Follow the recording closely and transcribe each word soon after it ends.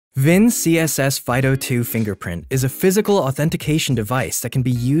VIN CSS FIDO2 Fingerprint is a physical authentication device that can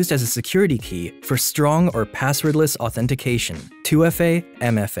be used as a security key for strong or passwordless authentication, 2FA,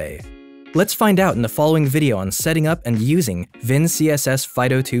 MFA. Let's find out in the following video on setting up and using VIN CSS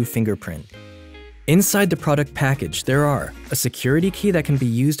FIDO2 Fingerprint. Inside the product package, there are a security key that can be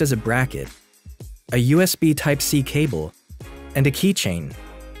used as a bracket, a USB Type-C cable, and a keychain.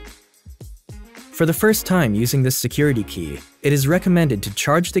 For the first time using this security key, it is recommended to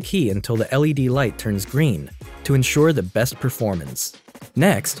charge the key until the LED light turns green to ensure the best performance.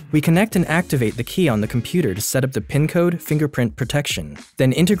 Next, we connect and activate the key on the computer to set up the PIN code fingerprint protection,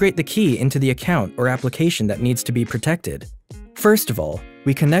 then integrate the key into the account or application that needs to be protected. First of all,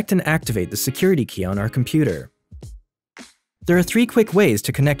 we connect and activate the security key on our computer. There are 3 quick ways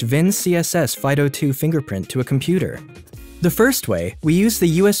to connect VIN CSS FIDO2 Fingerprint to a computer. The first way, we use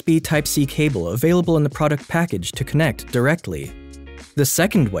the USB Type-C cable available in the product package to connect directly. The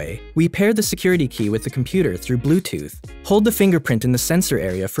second way, we pair the security key with the computer through Bluetooth. Hold the fingerprint in the sensor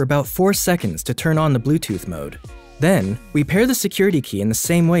area for about 4 seconds to turn on the Bluetooth mode. Then, we pair the security key in the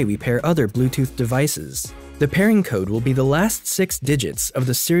same way we pair other Bluetooth devices. The pairing code will be the last 6 digits of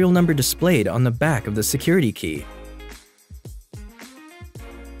the serial number displayed on the back of the security key.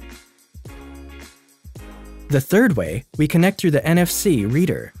 The third way, we connect through the NFC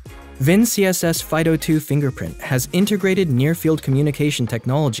reader. VIN CSS FIDO2 Fingerprint has integrated near-field communication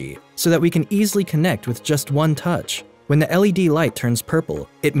technology so that we can easily connect with just one touch. When the LED light turns purple,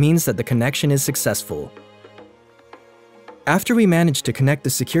 it means that the connection is successful. After we manage to connect the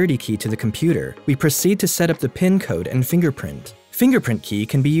security key to the computer, we proceed to set up the PIN code and fingerprint. Fingerprint key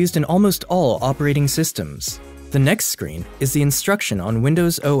can be used in almost all operating systems. The next screen is the instruction on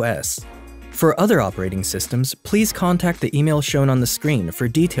Windows OS. For other operating systems, please contact the email shown on the screen for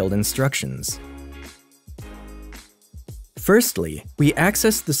detailed instructions. Firstly, we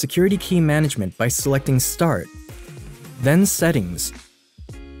access the security key management by selecting Start, then Settings,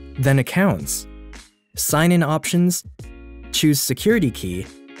 then Accounts, Sign-in Options, choose Security Key,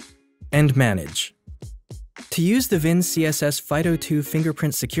 and Manage. To use the VIN CSS FIDO2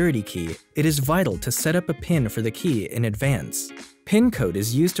 Fingerprint security key, it is vital to set up a PIN for the key in advance. PIN code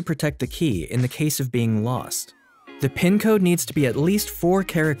is used to protect the key in the case of being lost. The PIN code needs to be at least 4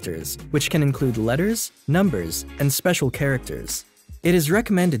 characters, which can include letters, numbers, and special characters. It is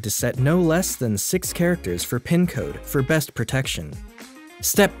recommended to set no less than 6 characters for PIN code for best protection.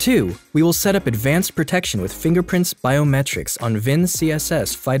 Step 2, we will set up advanced protection with Fingerprint's biometrics on VIN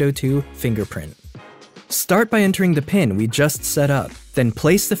CSS FIDO2 Fingerprint. Start by entering the PIN we just set up, then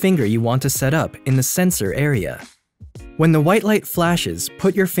place the finger you want to set up in the sensor area. When the white light flashes,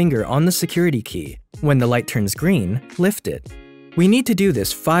 put your finger on the security key. When the light turns green, lift it. We need to do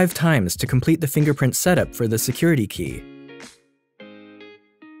this 5 times to complete the fingerprint setup for the security key.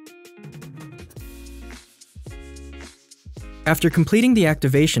 After completing the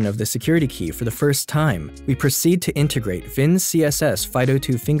activation of the security key for the first time, we proceed to integrate VIN CSS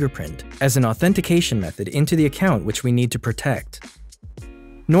FIDO2 Fingerprint as an authentication method into the account which we need to protect.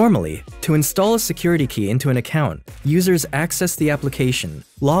 Normally, to install a security key into an account, users access the application,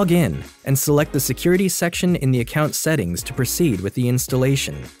 log in, and select the security section in the account settings to proceed with the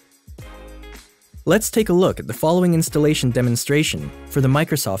installation. Let's take a look at the following installation demonstration for the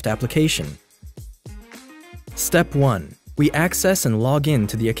Microsoft application. Step 1. We access and log in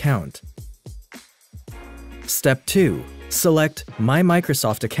to the account. Step 2. Select My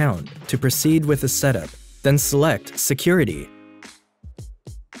Microsoft Account to proceed with the setup, then select Security.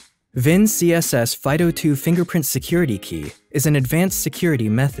 VIN CSS FIDO2 Fingerprint Security Key is an advanced security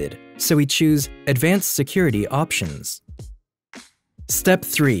method, so we choose Advanced Security Options. Step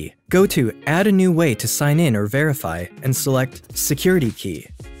 3. Go to Add a new way to sign in or verify and select Security Key.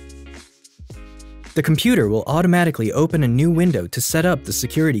 The computer will automatically open a new window to set up the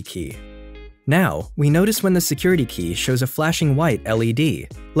security key. Now, we notice when the security key shows a flashing white LED.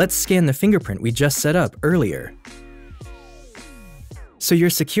 Let's scan the fingerprint we just set up earlier. So your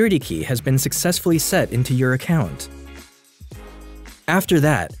security key has been successfully set into your account. After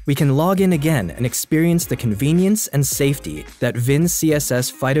that, we can log in again and experience the convenience and safety that VIN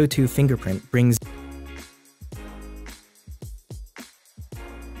CSS FIDO2 Fingerprint brings.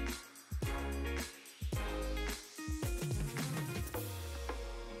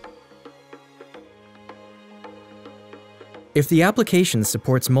 If the application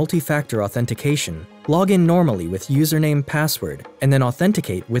supports multi-factor authentication, log in normally with username, password, and then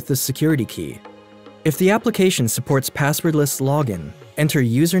authenticate with the security key. If the application supports passwordless login, enter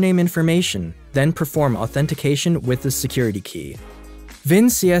username information, then perform authentication with the security key. Vin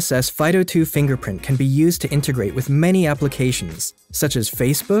CSS FIDO2 Fingerprint can be used to integrate with many applications, such as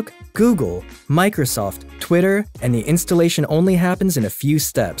Facebook, Google, Microsoft, Twitter, and the installation only happens in a few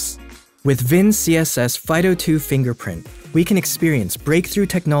steps. With Vin CSS FIDO2 Fingerprint, we can experience breakthrough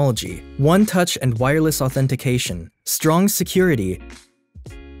technology, one-touch and wireless authentication, strong security,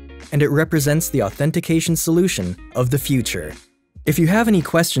 and it represents the authentication solution of the future. If you have any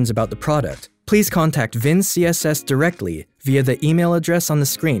questions about the product, please contact Vin CSS directly via the email address on the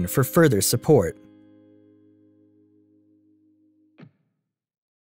screen for further support.